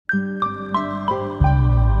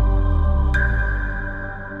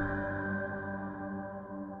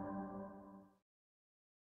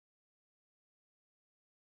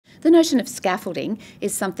The notion of scaffolding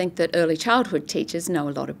is something that early childhood teachers know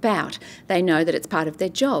a lot about. They know that it's part of their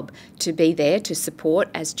job to be there to support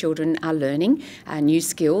as children are learning new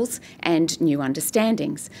skills and new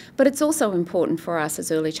understandings. But it's also important for us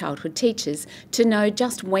as early childhood teachers to know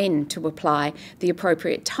just when to apply the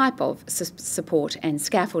appropriate type of support and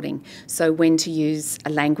scaffolding. So when to use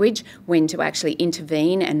a language, when to actually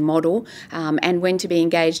intervene and model, and when to be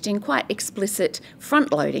engaged in quite explicit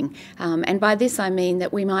front-loading. And by this I mean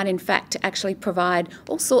that we might in fact actually provide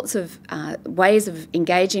all sorts of ways of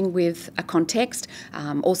engaging with a context,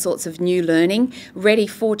 all sorts of new learning, ready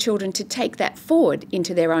for children to take that forward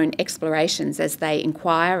into their own explorations as they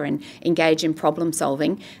inquire and engage in problem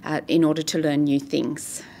solving in order to learn new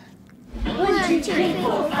things. 1, 2, 3,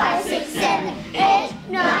 4, 5, 6, 7, 8,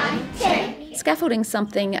 9, 10. Scaffolding is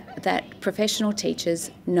something that professional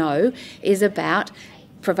teachers know is about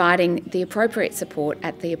providing the appropriate support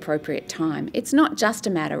at the appropriate time. It's not just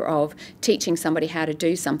a matter of teaching somebody how to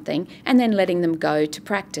do something and then letting them go to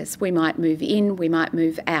practice. We might move in, we might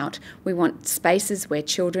move out. We want spaces where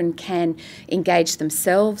children can engage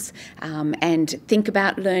themselves and think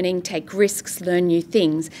about learning, take risks, learn new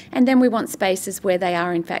things. And then we want spaces where they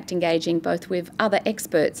are in fact engaging both with other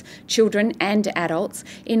experts, children and adults,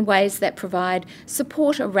 in ways that provide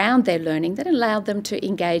support around their learning that allow them to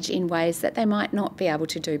engage in ways that they might not be able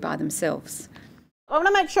to do by themselves. I want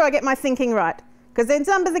to make sure I get my thinking right, because these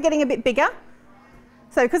numbers are getting a bit bigger.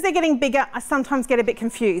 So because they're getting bigger, I sometimes get a bit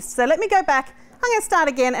confused. So let me go back. I'm going to start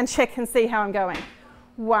again and check and see how I'm going.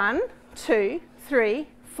 1, 2, 3,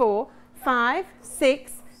 4, 5,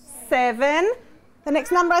 6, 7. The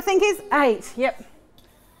next number I think is 8. Yep.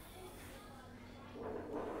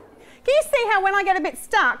 Can you see how when I get a bit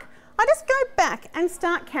stuck, I just go back and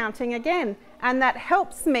start counting again? And that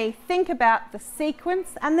helps me think about the sequence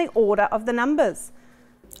and the order of the numbers.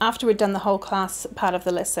 After we'd done the whole class part of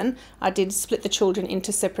the lesson, I did split the children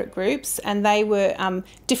into separate groups, and they were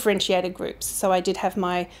differentiated groups. So I did have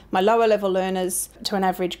my lower level learners to an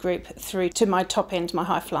average group through to my top end, my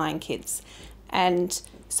high flying kids. And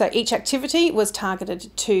so each activity was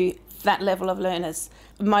targeted to that level of learners.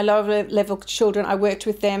 My lower level children, I worked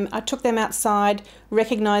with them, I took them outside,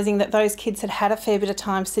 recognising that those kids had a fair bit of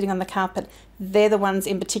time sitting on the carpet. They're the ones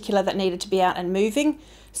in particular that needed to be out and moving.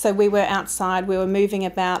 So we were outside, we were moving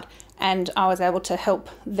about, and I was able to help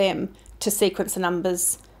them to sequence the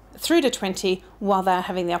numbers through to 20 while they're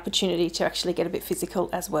having the opportunity to actually get a bit physical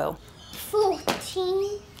as well.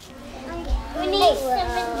 14. We need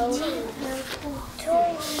 17.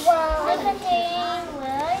 12.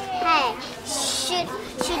 Hey,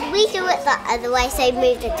 should we do it the other way? So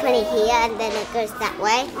move the 20 here and then it goes that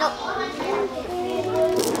way? No.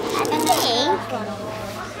 I think.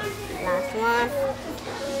 Last one.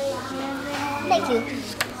 Thank you.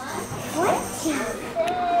 20.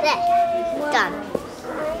 There. Done.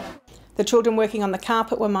 The children working on the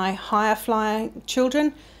carpet were my higher flying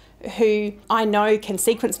children, who I know can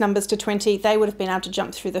sequence numbers to 20. They would have been able to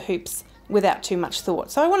jump through the hoops without too much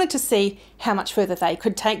thought. So I wanted to see how much further they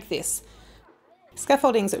could take this.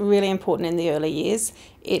 Scaffolding is really important in the early years.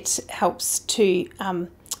 It helps to,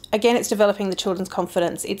 again, it's developing the children's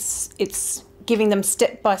confidence. It's giving them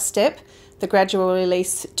step by step the gradual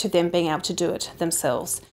release to them being able to do it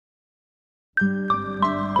themselves.